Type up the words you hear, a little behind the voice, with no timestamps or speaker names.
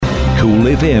Cool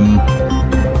FM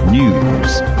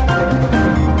News.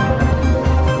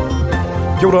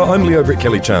 Kia ora, I'm Leo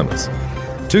Brettkelly-Chalmers.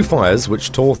 Two fires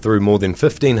which tore through more than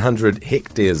 1,500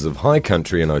 hectares of high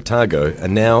country in Otago are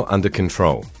now under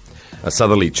control. A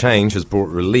southerly change has brought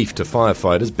relief to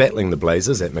firefighters battling the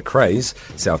blazes at Macraes,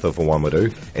 south of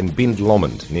Oamaru, and Bend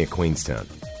Lomond, near Queenstown.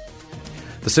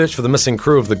 The search for the missing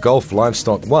crew of the Gulf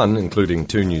Livestock 1, including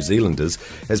 2 New Zealanders,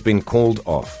 has been called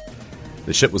off.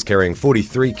 The ship was carrying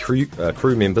 43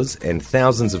 crew members and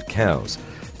thousands of cows.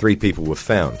 3 people were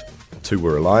found. 2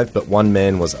 were alive, but 1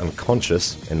 man was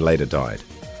unconscious and later died.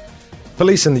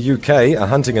 Police in the UK are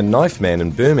hunting a knifeman in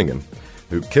Birmingham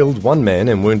who killed 1 man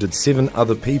and wounded 7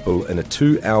 other people in a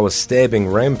 2-hour stabbing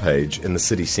rampage in the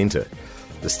city centre.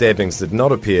 The stabbings did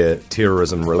not appear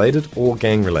terrorism-related or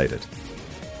gang-related.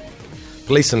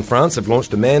 Police in France have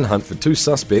launched a manhunt for 2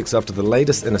 suspects after the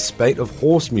latest in a spate of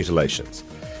horse mutilations.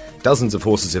 Dozens of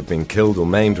horses have been killed or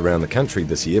maimed around the country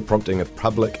this year, prompting a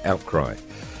public outcry.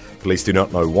 Police do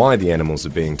not know why the animals are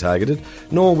being targeted,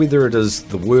 nor whether it is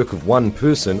the work of one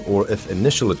person or if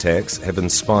initial attacks have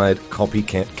inspired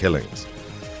copycat killings.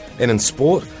 And in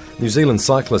sport, New Zealand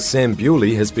cyclist Sam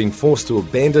Bewley has been forced to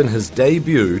abandon his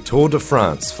debut Tour de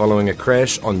France following a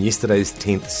crash on yesterday's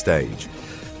 10th stage.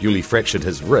 Bewley fractured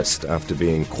his wrist after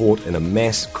being caught in a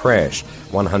mass crash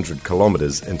 100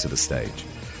 kilometres into the stage.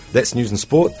 That's news and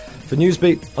sport. For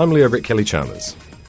Newsbeat, I'm Leo Brettkelly-Chalmers.